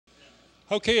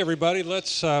Okay, everybody,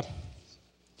 let's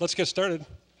get started.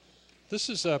 This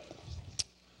is a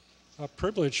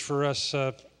privilege for us.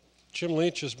 Jim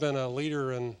Leach has been a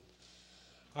leader in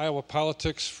Iowa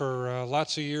politics for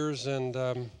lots of years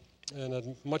and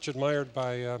much admired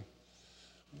by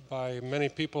many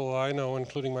people I know,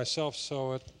 including myself.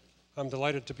 So I'm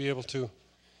delighted to be able to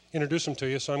introduce him to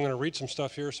you. So I'm going to read some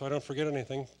stuff here so I don't forget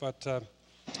anything. But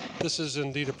this is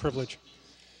indeed a privilege.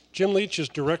 Jim Leach is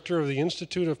director of the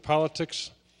Institute of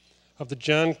Politics of the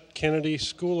John Kennedy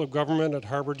School of Government at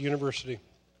Harvard University.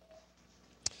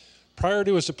 Prior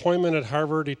to his appointment at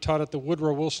Harvard, he taught at the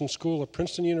Woodrow Wilson School at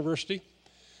Princeton University.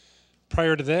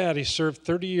 Prior to that, he served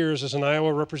 30 years as an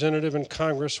Iowa representative in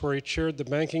Congress, where he chaired the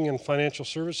Banking and Financial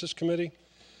Services Committee,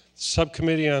 the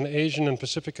Subcommittee on Asian and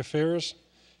Pacific Affairs,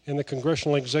 and the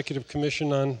Congressional Executive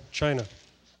Commission on China.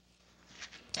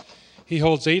 He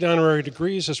holds 8 honorary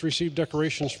degrees, has received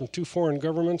decorations from 2 foreign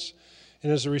governments, and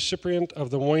is a recipient of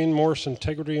the Wayne Morse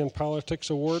Integrity in Politics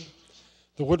Award,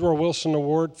 the Woodrow Wilson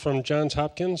Award from Johns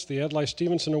Hopkins, the Adlai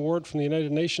Stevenson Award from the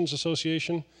United Nations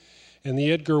Association, and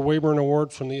the Edgar Wayburn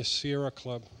Award from the Sierra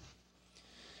Club.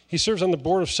 He serves on the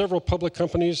board of several public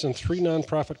companies and 3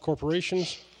 nonprofit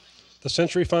corporations, the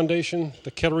Century Foundation,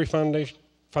 the Kettery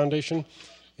Foundation,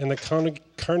 and the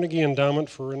Carnegie Endowment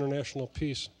for International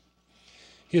Peace.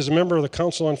 He is a member of the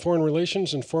Council on Foreign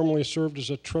Relations and formerly served as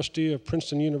a trustee of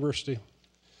Princeton University.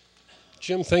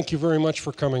 Jim, thank you very much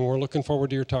for coming. We're looking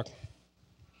forward to your talk.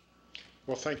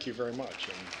 Well, thank you very much.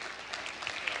 And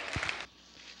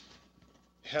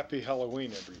happy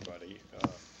Halloween, everybody.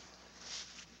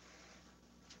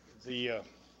 The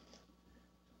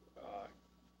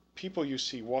people you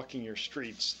see walking your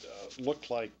streets look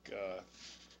like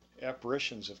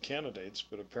apparitions of candidates,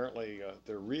 but apparently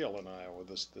they're real in Iowa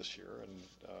this year. And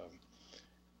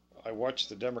I watched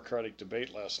the Democratic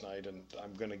debate last night, and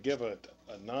I'm going to give a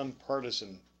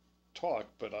nonpartisan talk,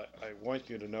 but I want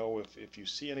you to know if you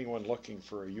see anyone looking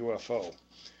for a UFO,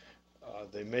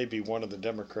 they may be one of the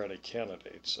Democratic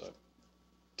candidates.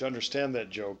 To understand that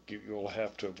joke, you'll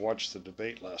have to have watched the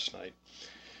debate last night.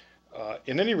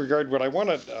 In any regard, what I want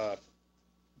to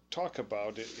talk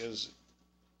about is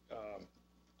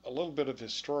a little bit of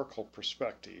historical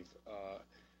perspective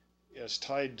as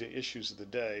tied to issues of the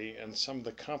day and some of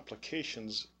the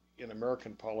complications in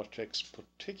American politics,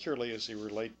 particularly as they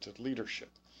relate to leadership.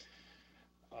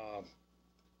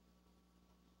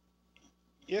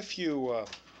 If you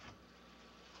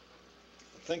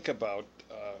think about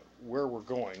where we're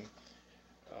going,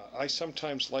 I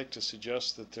sometimes like to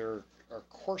suggest that there are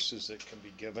courses that can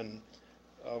be given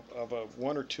of a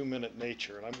 1 or 2 minute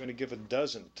nature, and I'm going to give a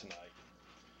dozen tonight,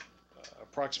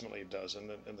 approximately a dozen,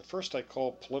 and the first I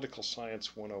call Political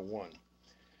Science 101.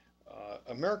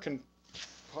 American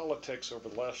politics over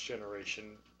the last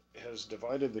generation has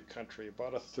divided the country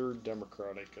about a third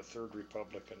Democratic, a third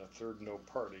Republican, a third no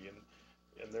party,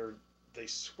 and they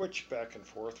switch back and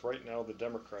forth. Right now the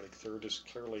Democratic third is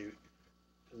clearly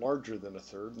larger than a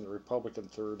third, and the Republican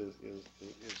third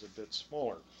is a bit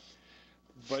smaller.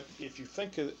 But if you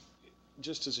think of,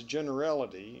 just as a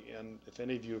generality, and if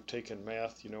any of you have taken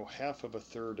math, you know half of a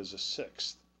third is a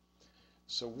sixth.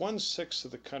 So 1/6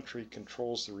 of the country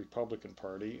controls the Republican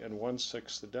Party and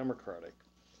 1/6 the Democratic.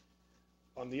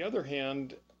 On the other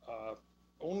hand,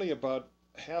 only about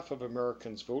half of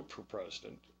Americans vote for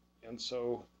president, and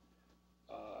so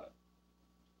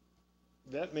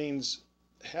that means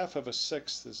half of a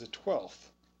sixth is a 12th.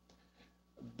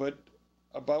 But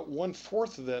about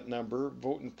 1/4 of that number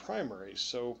vote in primaries,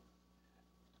 so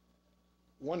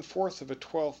 1/4 of a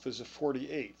 12th is a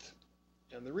 48th.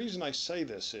 And the reason I say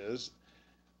this is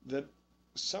that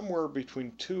somewhere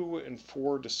between 2 and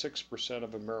 4 to 6%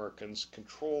 of Americans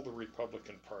control the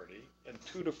Republican Party, and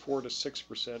 2 to 4 to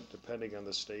 6%, depending on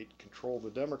the state, control the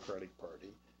Democratic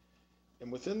Party.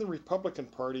 And within the Republican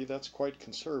Party, that's quite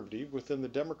conservative. Within the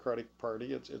Democratic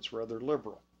Party, it's rather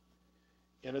liberal.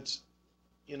 And it's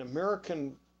in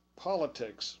American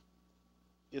politics,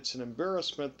 it's an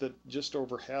embarrassment that just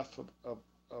over half of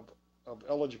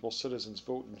eligible citizens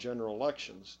vote in general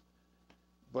elections,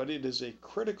 but it is a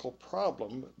critical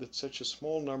problem that such a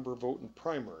small number vote in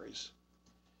primaries.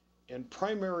 And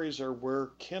primaries are where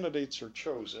candidates are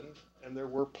chosen, and they're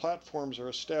where platforms are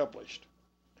established.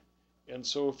 And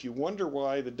so if you wonder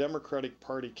why the Democratic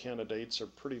Party candidates are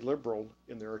pretty liberal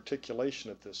in their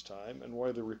articulation at this time, and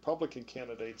why the Republican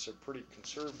candidates are pretty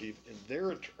conservative in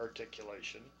their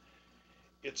articulation,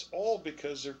 it's all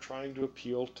because they're trying to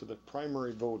appeal to the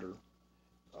primary voter,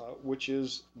 which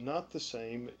is not the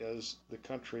same as the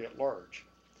country at large.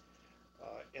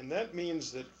 And that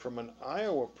means that from an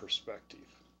Iowa perspective,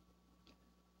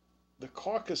 the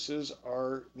caucuses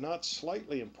are not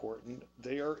slightly important,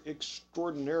 they are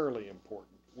extraordinarily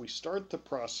important. We start the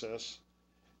process,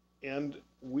 and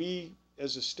we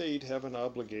as a state have an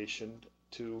obligation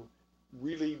to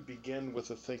really begin with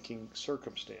a thinking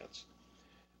circumstance.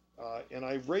 And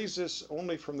I raise this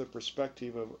only from the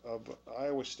perspective of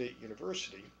Iowa State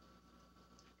University,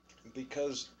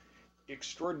 because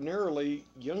extraordinarily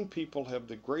young people have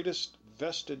the greatest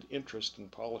vested interest in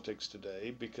politics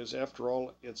today, because after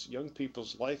all, it's young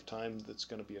people's lifetime that's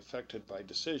going to be affected by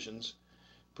decisions,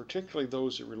 particularly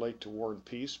those that relate to war and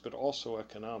peace, but also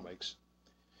economics.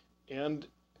 And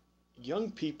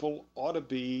young people ought to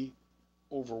be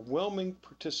overwhelming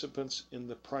participants in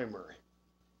the primary.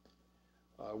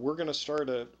 We're going to start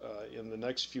in the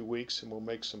next few weeks, and we'll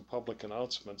make some public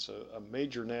announcements, a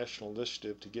major national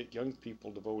initiative to get young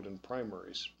people to vote in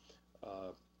primaries,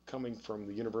 coming from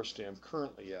the university I'm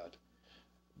currently at.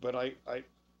 But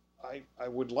I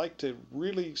would like to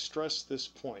really stress this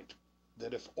point,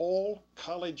 that if all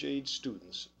college-age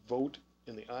students vote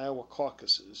in the Iowa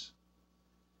caucuses,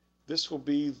 this will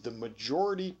be the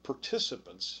majority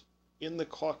participants in the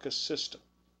caucus system.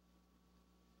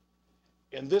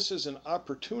 And this is an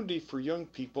opportunity for young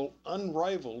people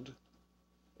unrivaled,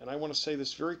 and I want to say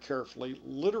this very carefully,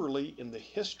 literally in the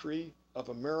history of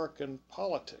American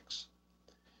politics.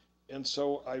 And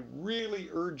so I really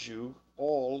urge you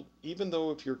all, even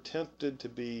though if you're tempted to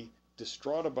be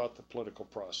distraught about the political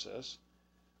process,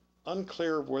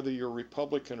 unclear of whether you're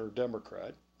Republican or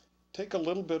Democrat, take a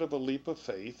little bit of a leap of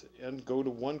faith and go to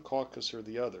one caucus or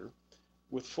the other,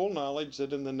 with full knowledge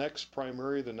that in the next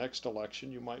primary, the next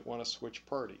election, you might want to switch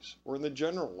parties, or in the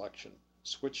general election,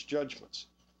 switch judgments.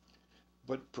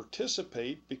 But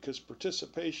participate, because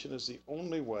participation is the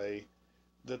only way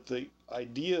that the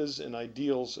ideas and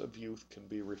ideals of youth can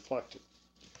be reflected.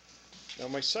 Now,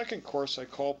 my second course I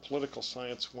call Political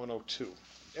Science 102.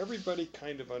 Everybody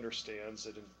kind of understands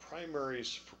that in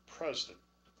primaries for president,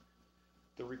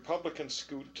 the Republicans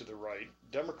scoot to the right,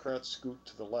 Democrats scoot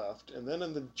to the left, and then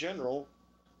in the general,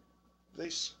 they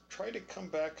try to come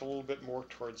back a little bit more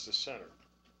towards the center.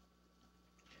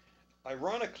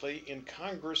 Ironically, in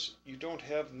Congress, you don't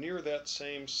have near that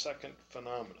same second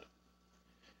phenomenon.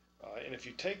 And if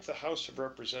you take the House of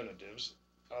Representatives,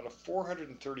 out of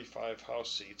 435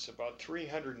 House seats, about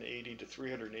 380 to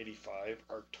 385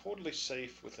 are totally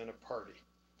safe within a party.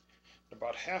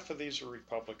 About half of these are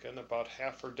Republican, about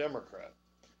half are Democrat.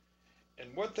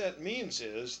 And what that means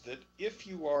is that if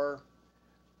you are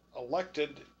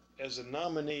elected as a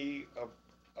nominee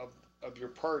of your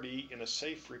party in a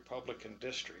safe Republican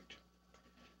district,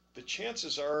 the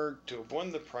chances are to have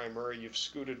won the primary, you've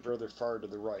scooted rather far to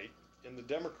the right, and the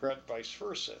Democrat vice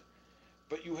versa.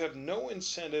 But you have no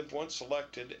incentive once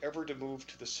elected ever to move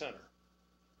to the center,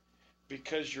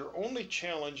 because your only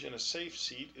challenge in a safe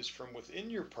seat is from within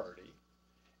your party,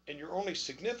 and your only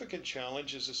significant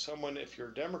challenge is as someone, if you're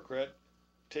a Democrat,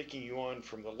 taking you on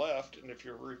from the left, and if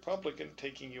you're a Republican,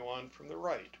 taking you on from the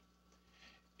right.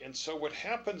 And so what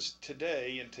happens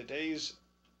today in today's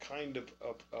kind of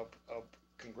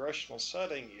congressional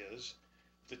setting is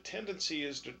the tendency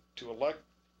is to elect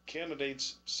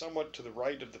candidates somewhat to the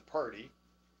right of the party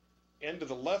and to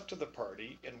the left of the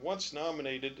party, and once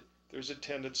nominated, there's a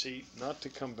tendency not to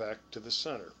come back to the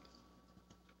center.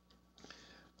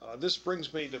 This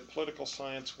brings me to Political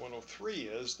Science 103,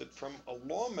 is that from a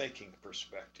lawmaking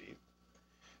perspective,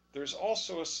 there's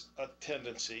also a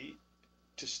tendency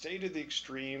to stay to the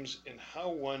extremes in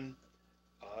how one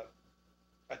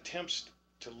attempts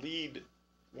to lead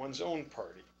one's own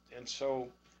party. And so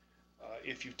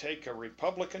if you take a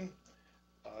Republican,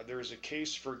 there's a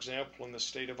case, for example, in the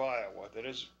state of Iowa that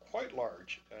is quite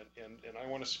large, and I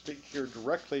want to speak here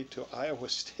directly to Iowa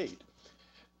State,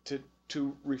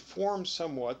 to reform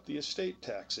somewhat the estate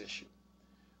tax issue.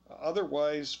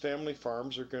 Otherwise, family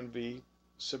farms are going to be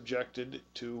subjected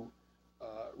to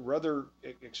rather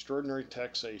extraordinary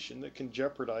taxation that can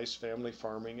jeopardize family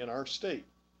farming in our state.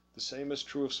 The same is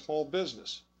true of small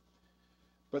business.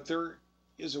 But there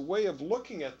is a way of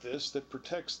looking at this that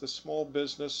protects the small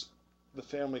business, the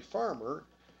family farmer.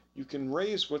 You can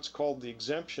raise what's called the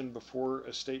exemption before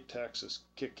estate taxes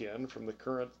kick in from the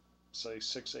current, say,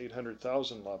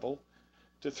 600,000-800,000 level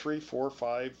to 3, 4,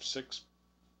 5, 6,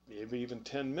 maybe even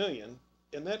 10 million,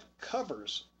 and that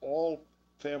covers all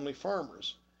family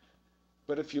farmers.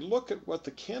 But if you look at what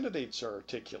the candidates are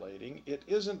articulating, it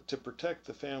isn't to protect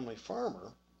the family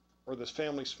farmer or the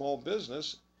family small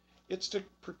business, it's to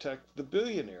protect the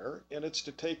billionaire, and it's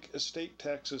to take estate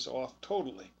taxes off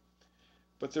totally.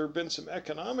 But there have been some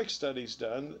economic studies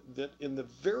done that in the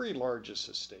very largest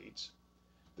estates,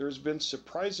 there's been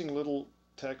surprising little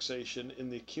taxation in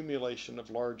the accumulation of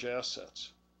large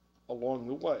assets along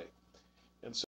the way.